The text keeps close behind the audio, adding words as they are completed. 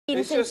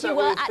since you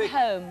were at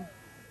home?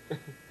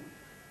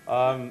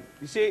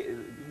 You see,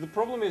 the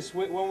problem is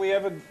when we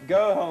ever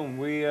go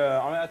home,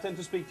 I tend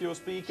to speak to your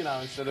speaker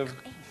now instead of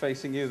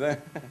facing you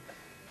there.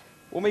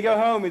 When we go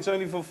home, it's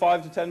only for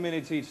 5 to 10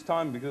 minutes each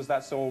time because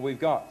that's all we've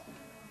got.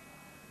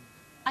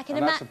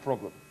 And that's a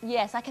problem.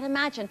 Yes, I can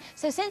imagine.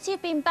 So since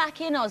you've been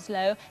back in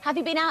Oslo, have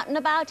you been out and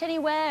about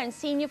anywhere and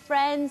seen your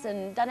friends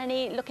and done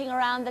any looking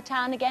around the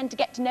town again to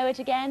get to know it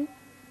again?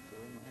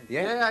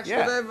 Yeah, actually,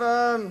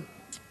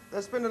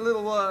 there's been a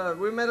little,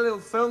 we made a little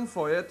film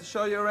for you to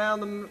show you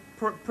around the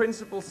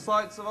principal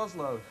sites of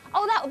Oslo.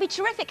 Oh, that would be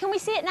terrific. Can we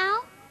see it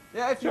now?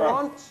 Yeah, if you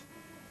want.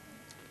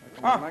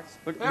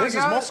 Look, this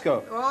is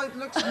Moscow. Well, it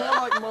looks more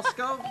like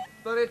Moscow,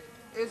 but it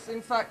is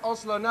in fact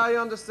Oslo. Now you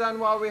understand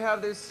why we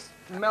have this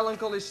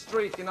melancholy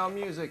streak in our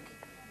music.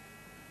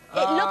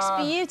 It looks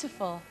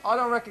beautiful. I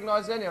don't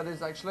recognize any of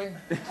this, actually.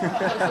 This is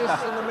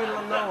in the middle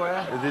of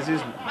nowhere.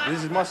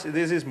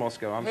 This is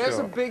Moscow, I'm sure. Here's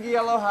a big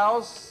yellow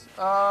house.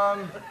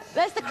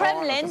 There's the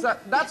Kremlin.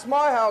 That's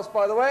my house,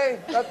 by the way.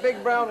 That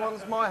big brown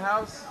one's my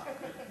house.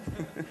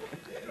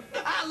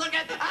 Look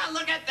at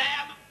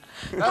them!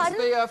 That's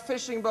the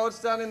fishing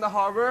boats down in the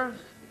harbor.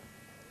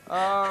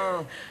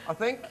 I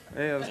think.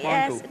 Yeah, that's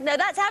my uncle. No,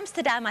 that's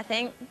Amsterdam, I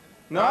think.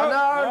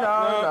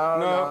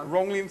 No.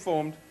 Wrongly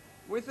informed.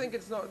 We think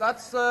it's not.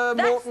 That's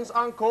Morten's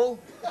uncle.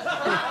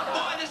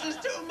 Boy, this is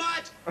too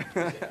much!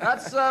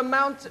 That's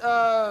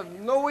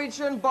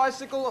Norwegian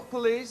Bicycle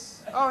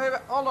Police. Oh,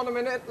 here, hold on a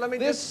minute. Let me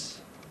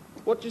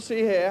what you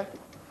see here,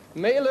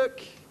 may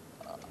look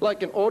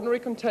like an ordinary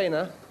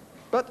container,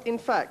 but in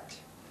fact,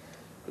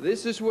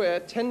 this is where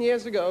 10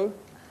 years ago,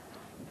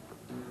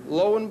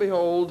 lo and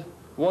behold,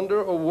 wonder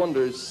of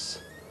wonders,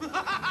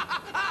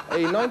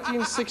 a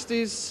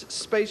 1960s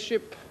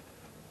spaceship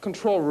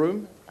control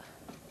room.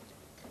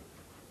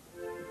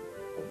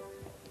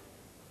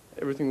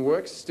 Everything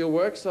works, still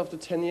works after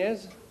 10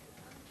 years.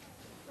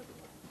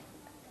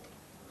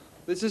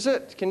 This is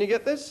it. Can you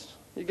get this?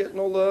 You're getting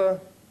all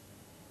the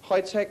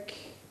high-tech,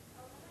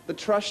 the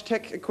trash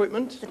tech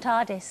equipment. The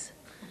TARDIS.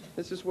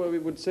 This is where we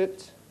would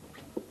sit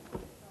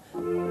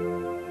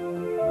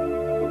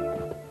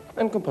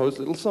and compose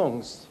little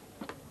songs.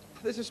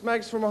 This is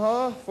Mags from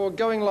a-ha for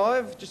Going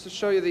Live, just to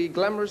show you the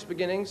glamorous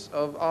beginnings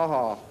of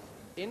a-ha.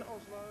 In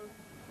Oslo,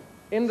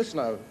 in the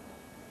snow.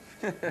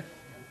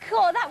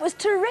 God, that was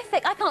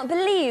terrific. I can't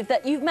believe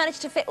that you've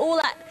managed to fit all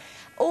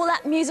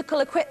that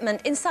musical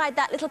equipment inside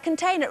that little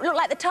container. It looked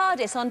like the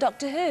TARDIS on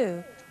Doctor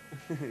Who.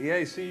 Yeah,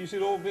 you see, you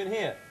should all have been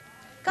here.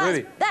 Guys,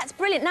 Really? that's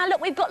brilliant. Now, look,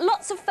 we've got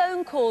lots of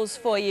phone calls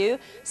for you,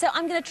 so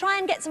I'm going to try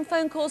and get some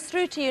phone calls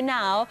through to you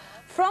now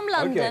from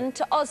London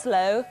to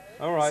Oslo.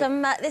 All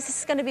right. This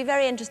is going to be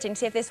very interesting to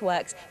see if this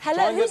works. Hello,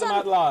 Try and get them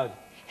out loud.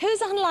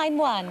 Who's on line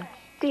one?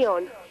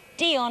 Dion.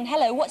 Dion,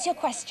 hello. What's your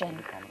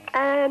question?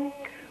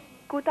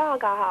 God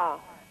dag, a-ha.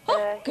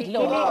 Good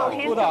Lord.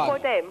 Hilsa på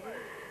dem.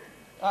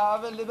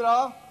 Veldig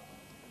bra.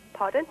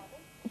 Pardon?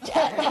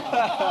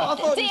 I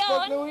thought you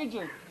spoke Dion.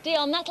 Norwegian.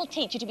 Dion, that'll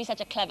teach you to be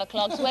such a clever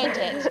clogs, won't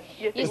it? Yes,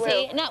 You it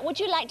see. will. Now, would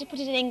you like to put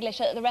it in English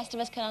so that the rest of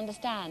us can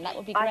understand? That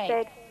would be great. I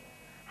said,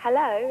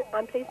 hello,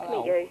 I'm pleased to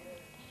meet you.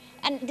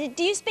 And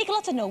do you speak a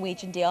lot of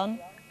Norwegian, Dion?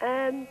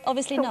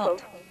 Obviously sort not.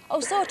 of. Oh,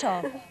 sort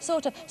of,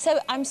 sort of. So,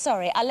 I'm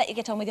sorry, I'll let you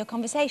get on with your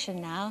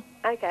conversation now.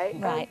 Okay.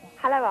 Right.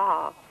 Hello,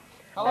 a-ha.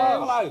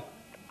 Hello.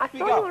 I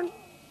saw you on...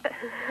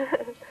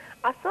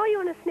 I saw you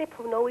on a snip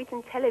of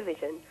Norwegian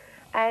television,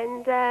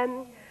 and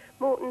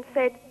Morten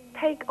said,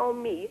 take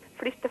on me,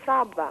 Fyrste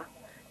Frabba.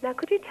 Now,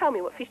 could you tell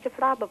me what Fyrste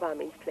Frabba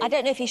means, please? I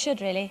don't know if you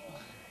should, really.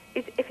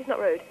 If it's not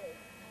rude.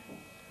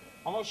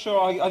 I'm not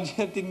sure. I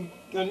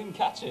didn't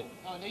catch it.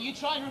 Oh, no, you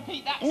try and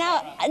repeat that.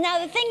 Now,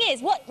 the thing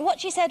is, what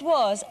she said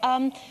was,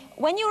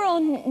 when you were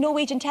on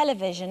Norwegian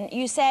television,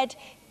 you said,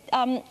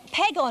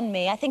 peg on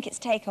me, I think it's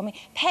take on me,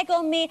 peg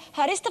on me,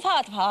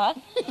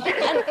 haristafadha,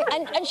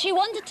 and she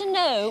wanted to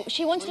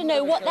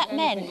know what that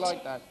meant.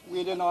 Like that.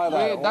 We deny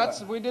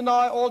that. We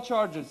deny all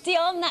charges.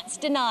 Dion, that's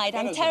denied.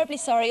 I'm terribly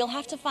sorry. You'll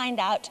have to find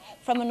out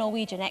from a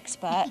Norwegian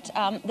expert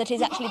that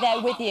is actually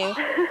there with you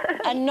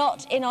and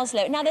not in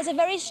Oslo. Now, there's a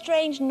very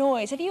strange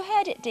noise. Have you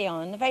heard it,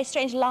 Dion? A very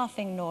strange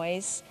laughing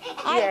noise.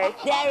 Yes.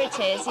 There it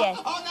is, yes.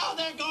 Oh, no,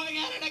 they're going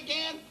at it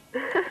again.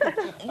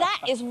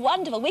 That is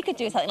wonderful. We could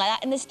do something like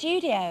that in the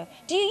studio.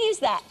 Do you use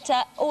that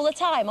all the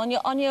time on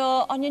your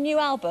new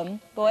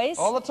album, boys?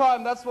 All the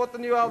time. That's what the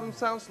new album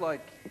sounds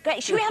like.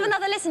 Great. Should we have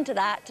another listen to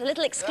that? A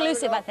little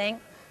exclusive, I think.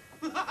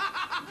 Look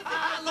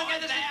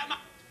at them.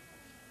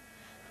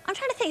 I'm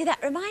trying to think who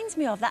that reminds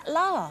me of, that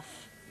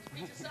laugh.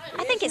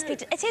 I think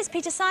it is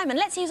Peter Simon.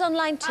 Let's use on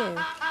line 2.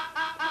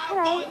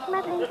 Hello, it's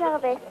Madeline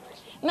Jarvis.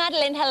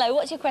 Madeline, hello.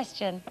 What's your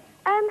question?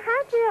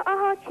 How do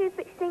a-ha choose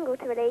which single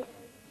to release?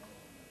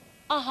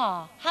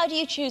 a-ha. How do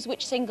you choose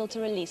which single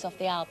to release off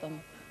the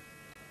album?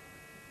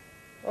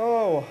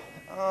 Oh,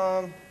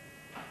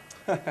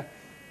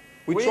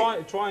 we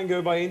try and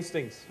go by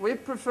instincts. we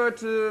prefer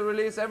to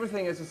release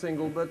everything as a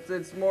single, but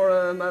it's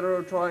more a matter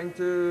of trying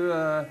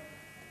to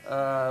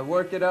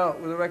work it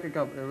out with a record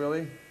company,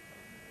 really.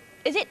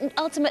 Is it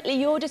ultimately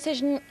your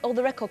decision or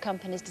the record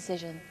company's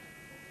decision?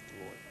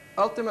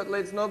 Ultimately,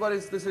 it's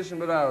nobody's decision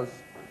but ours.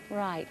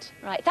 Right,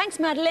 right. Thanks,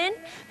 Madeline.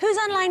 Who's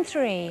on line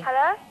 3?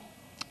 Hello?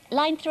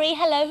 Line 3,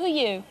 hello, who are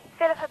you?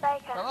 Philippa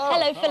Baker.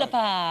 Hello,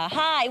 Philippa.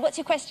 Hi, what's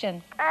your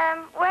question?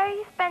 Where are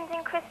you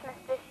spending Christmas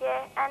this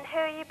year, and who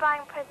are you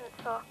buying presents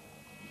for?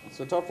 It's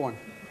a tough one.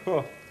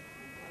 Huh.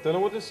 Don't know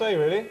what to say,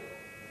 really.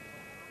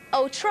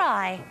 Oh,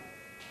 try.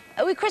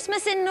 Are we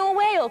Christmas in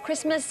Norway or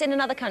Christmas in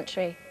another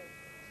country?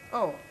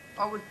 Oh,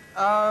 I would...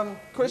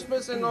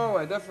 Christmas in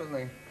Norway,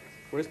 definitely.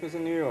 Christmas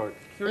in New York.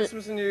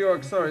 Christmas in New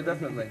York, sorry,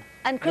 definitely.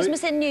 And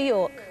Christmas in New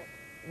York?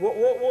 What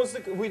was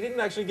the... We didn't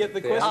actually get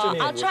the question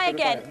in. I'll try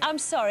again. I'm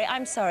sorry,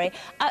 I'm sorry.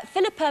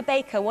 Philippa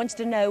Baker wanted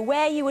to know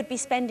where you would be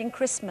spending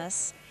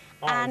Christmas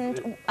and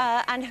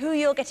who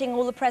you're getting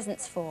all the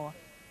presents for.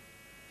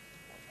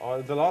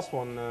 The last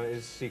one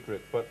is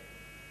secret, but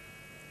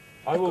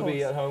I will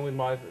be at home with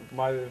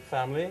my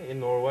family in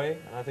Norway,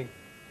 and I think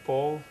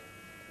Paul,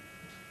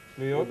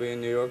 New York. I'll be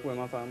in New York with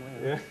my family.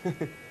 Yeah.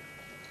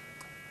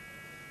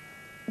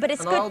 But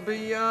it's And good. I'll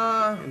be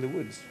In the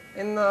woods.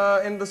 in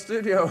the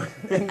studio,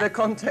 in the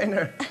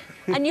container.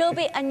 And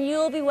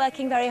you'll be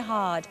working very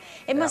hard.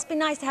 It must be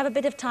nice to have a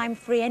bit of time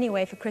free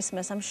anyway for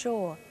Christmas, I'm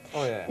sure.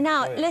 Oh yeah.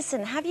 Now, Oh, yeah.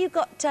 listen, have you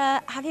got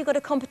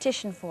a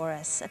competition for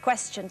us? A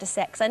question to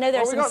say? 'Cause I know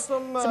there Oh, we are got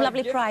some some,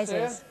 lovely gifts prizes.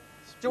 here.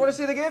 Do you want to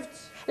see the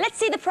gifts? Let's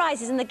see the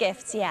prizes and the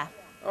gifts, yeah.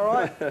 All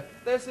right.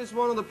 This is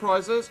one of the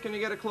prizes. Can you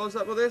get a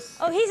close-up of this?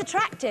 Oh, he's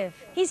attractive.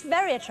 He's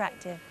very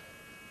attractive.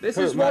 This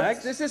Kurt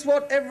Max? this is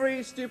what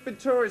every stupid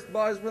tourist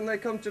buys when they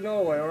come to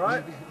Norway, all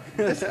right?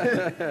 This is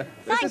a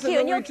and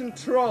you're- Norwegian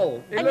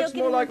troll. It and looks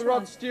you're more giving like him Rod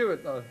one.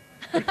 Stewart, though.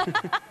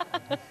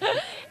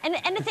 And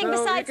anything So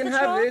besides you can the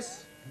have troll?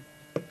 this.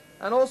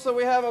 And also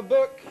we have a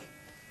book.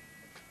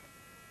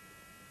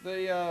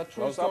 The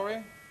true Close up.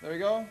 story. There we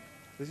go.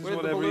 This is with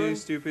what the every balloon.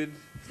 stupid...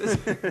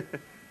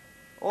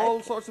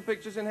 All sorts of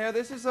pictures in here.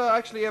 This is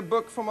actually a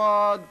book from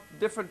our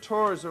different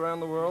tours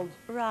around the world.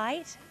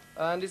 Right.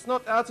 And it's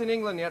not out in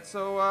England yet,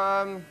 so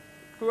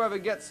whoever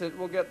gets it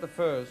will get the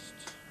first.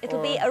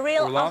 It'll be a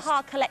real or last.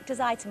 aha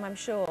collector's item, I'm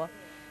sure.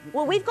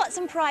 Well, we've got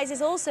some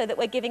prizes also that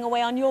we're giving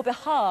away on your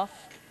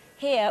behalf.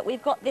 Here,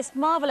 we've got this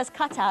marvellous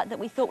cutout that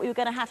we thought we were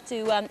going to have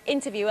to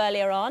interview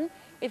earlier on.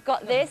 We've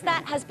got this,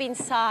 that has been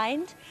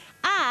signed.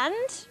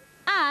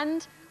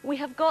 And we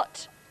have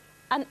got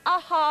an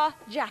aha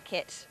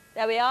jacket.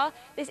 There we are.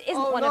 This isn't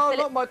Oh one no, of Philip.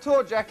 not my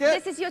tour jacket.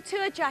 This is your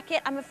tour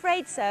jacket, I'm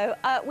afraid so.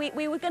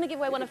 We were going to give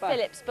away one of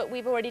Philip's, but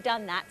we've already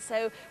done that,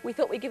 so we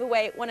thought we'd give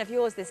away one of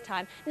yours this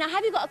time. Now,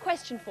 have you got a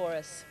question for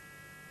us?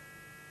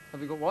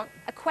 Have you got what?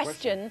 A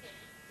question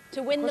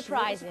to win the Question?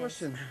 What was prizes. the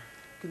question?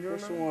 Can you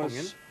Question remember?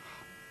 was...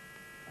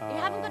 You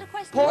haven't got a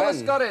question? Paul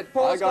has got it.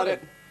 Paul I has got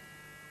it.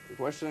 The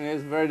question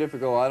is very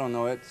difficult. I don't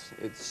know it.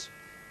 It's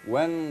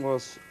when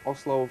was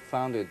Oslo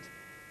founded?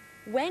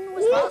 When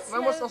was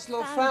When was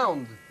Oslo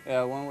found?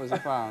 Yeah, when was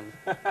it found?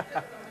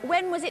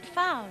 When was it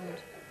found?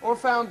 Or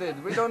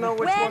founded? We don't know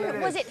which one it When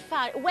is. was it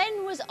found?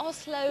 When was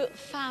Oslo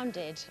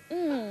founded?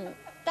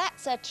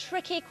 That's a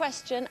tricky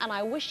question, and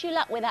I wish you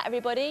luck with that,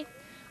 everybody.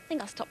 I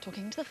think I'll stop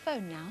talking to the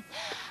phone now.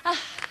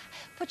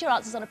 Put your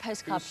answers on a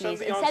postcard, Can you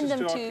please, send and the send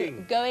them answers to our to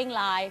king? Going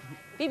Live,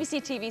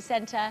 BBC TV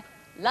Centre,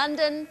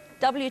 London,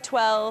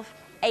 W12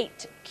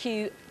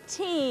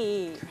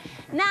 8QT.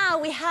 Now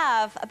we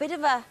have a bit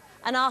of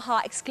an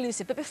AHA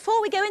exclusive, but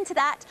before we go into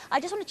that, I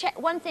just want to check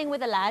one thing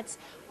with the lads.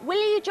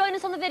 Will you join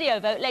us on the video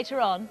vote later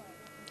on?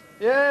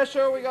 Yeah,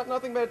 sure, we got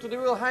nothing better to do.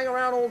 We'll hang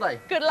around all day.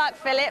 Good luck,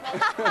 Philip.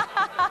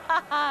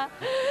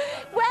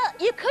 Well,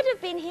 you could have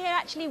been here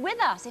actually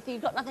with us if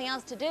you've got nothing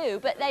else to do,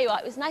 but there you are.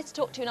 It was nice to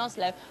talk to you in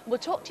Oslo. We'll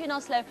talk to you in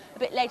Oslo a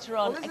bit later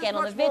on, Well, this is again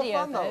on the much more video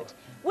fun, though. vote.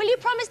 Will you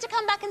promise to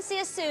come back and see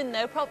us soon,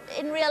 though,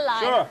 in real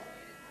life? Sure.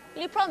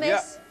 Will you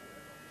promise?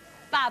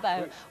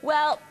 Fabbo.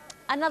 Well,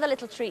 another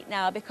little treat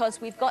now, because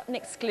we've got an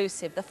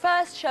exclusive. The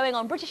first showing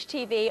on British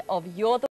TV of You're the